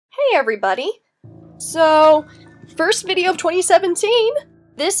Hey everybody! So, first video of 2017!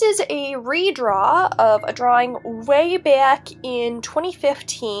 This is a redraw of a drawing way back in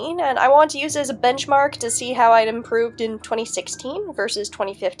 2015, and I want to use it as a benchmark to see how I'd improved in 2016 versus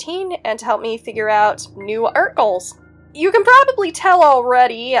 2015, and to help me figure out new art goals. You can probably tell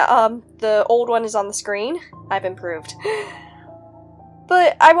already, the old one is on the screen. I've improved.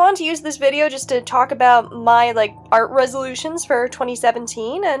 But I want to use this video just to talk about my, art resolutions for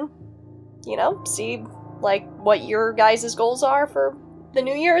 2017 and, you know, see, what your guys' goals are for the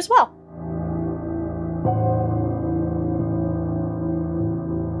new year as well.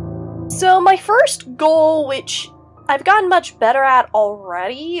 So my first goal, which I've gotten much better at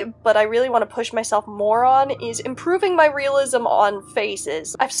already, but I really want to push myself more on, is improving my realism on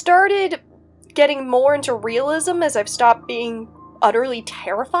faces. I've started getting more into realism as I've stopped being utterly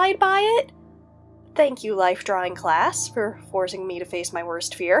terrified by it. Thank you, life drawing class, for forcing me to face my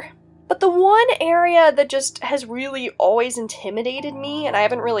worst fear. But the one area that just has really always intimidated me, and I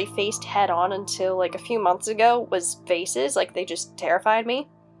haven't really faced head on until a few months ago, was faces. They just terrified me.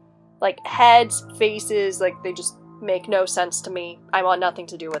 Heads, faces, they just make no sense to me. I want nothing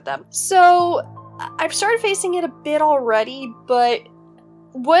to do with them. So I've started facing it a bit already, but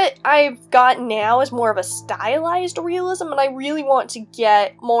what I've got now is more of a stylized realism, and I really want to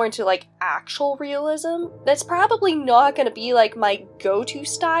get more into, actual realism. That's probably not going to be, my go-to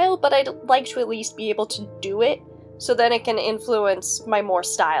style, but I'd like to at least be able to do it, so then it can influence my more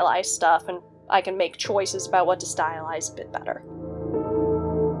stylized stuff, and I can make choices about what to stylize a bit better.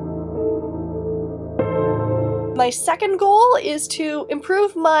 My second goal is to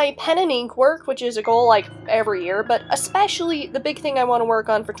improve my pen and ink work, which is a goal every year, but especially the big thing I want to work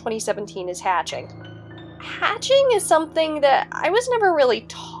on for 2017 is hatching. Hatching is something that I was never really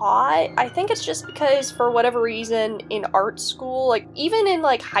taught. I think it's just because for whatever reason in art school, even in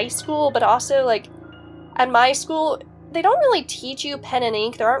high school, but also at my school, they don't really teach you pen and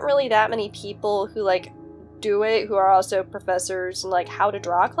ink. There aren't really that many people who do it, who are also professors and how to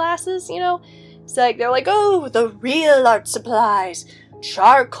draw classes, you know? It's they're oh, the real art supplies,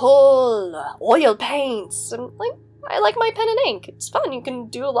 charcoal, oil paints, and I like my pen and ink. It's fun, you can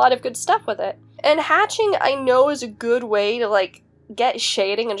do a lot of good stuff with it. And hatching, I know, is a good way to get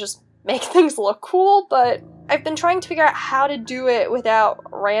shading and just make things look cool, but I've been trying to figure out how to do it without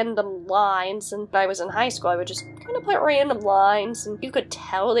random lines, and when I was in high school I would just kind of put random lines, and you could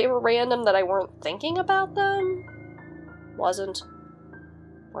tell they were random, that I weren't thinking about them.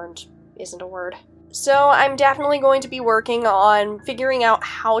 Isn't a word. So I'm definitely going to be working on figuring out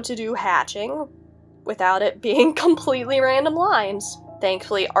how to do hatching without it being completely random lines.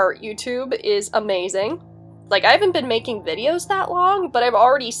 Thankfully, Art YouTube is amazing. I haven't been making videos that long, but I've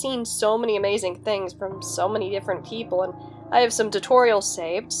already seen so many amazing things from so many different people, and I have some tutorials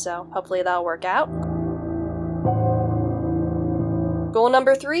saved, so hopefully that'll work out. Goal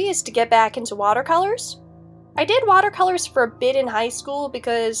number 3 is to get back into watercolors. I did watercolors for a bit in high school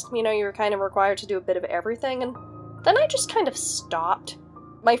because, you know, you were kind of required to do a bit of everything, and then I just kind of stopped.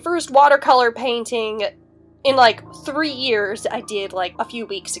 My first watercolor painting in 3 years I did a few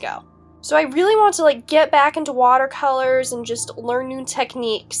weeks ago. So I really want to get back into watercolors and just learn new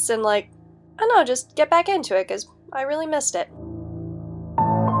techniques and I don't know, just get back into it because I really missed it.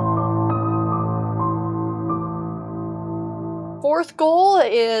 Fourth goal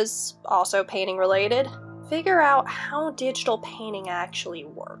is also painting related. Figure out how digital painting actually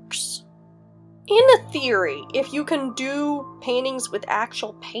works. In theory, if you can do paintings with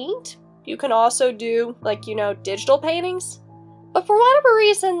actual paint, you can also do, digital paintings. But for whatever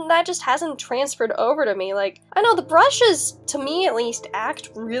reason, that just hasn't transferred over to me. I know the brushes, to me at least, act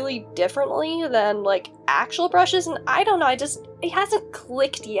really differently than, actual brushes, and I don't know, it hasn't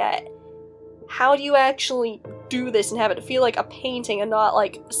clicked yet. How do you actually do this and have it feel like a painting and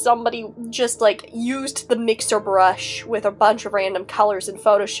not somebody just used the mixer brush with a bunch of random colors in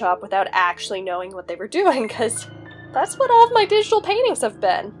Photoshop without actually knowing what they were doing, because that's what all of my digital paintings have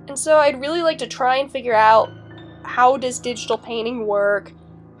been. And so I'd really like to try and figure out, how does digital painting work?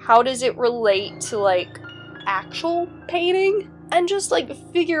 How does it relate to actual painting? And just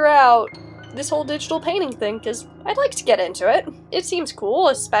figure out this whole digital painting thing, because I'd like to get into it. It seems cool,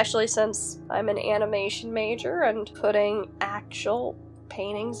 especially since I'm an animation major, and putting actual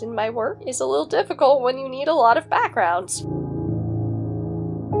paintings in my work is a little difficult when you need a lot of backgrounds.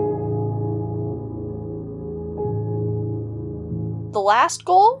 The last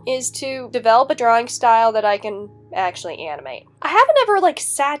goal is to develop a drawing style that I can actually animate. I haven't ever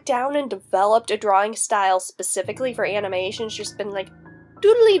sat down and developed a drawing style specifically for animation. It's just been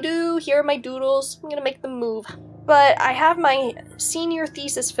doodly-doo, here are my doodles, I'm gonna make them move. But I have my senior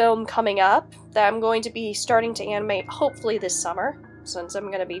thesis film coming up that I'm going to be starting to animate hopefully this summer, since I'm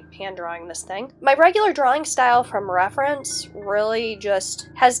going to be hand drawing this thing. My regular drawing style from reference really just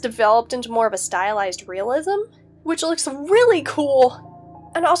has developed into more of a stylized realism, which looks really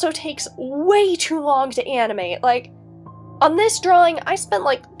cool and also takes way too long to animate. Like, on this drawing, I spent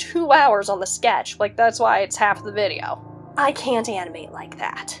like 2 hours on the sketch, like that's why it's half the video. I can't animate like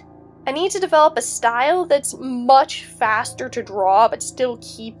that. I need to develop a style that's much faster to draw, but still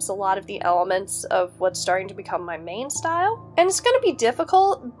keeps a lot of the elements of what's starting to become my main style. And it's gonna be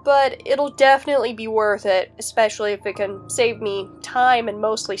difficult, but it'll definitely be worth it, especially if it can save me time and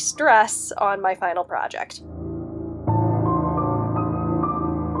mostly stress on my final project.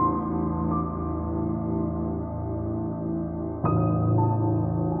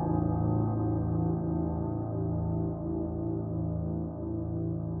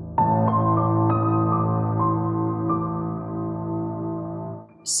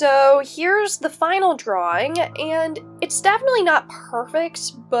 So here's the final drawing, and it's definitely not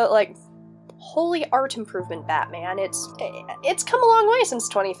perfect, but like, holy art improvement, Batman. It's come a long way since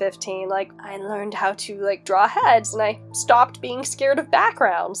 2015. Like, I learned how to like draw heads, and I stopped being scared of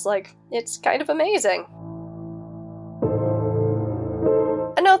backgrounds. Like, it's kind of amazing.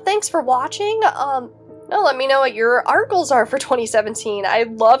 And no, thanks for watching. Let me know what your art goals are for 2017. I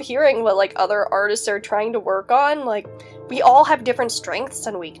love hearing what like other artists are trying to work on. Like, we all have different strengths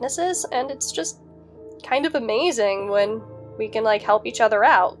and weaknesses, and it's just kind of amazing when we can like help each other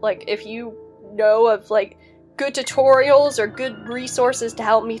out. Like, if you know of like good tutorials or good resources to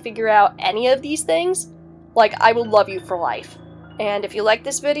help me figure out any of these things, like, I will love you for life. And if you like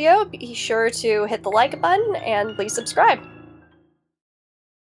this video, be sure to hit the like button and please subscribe.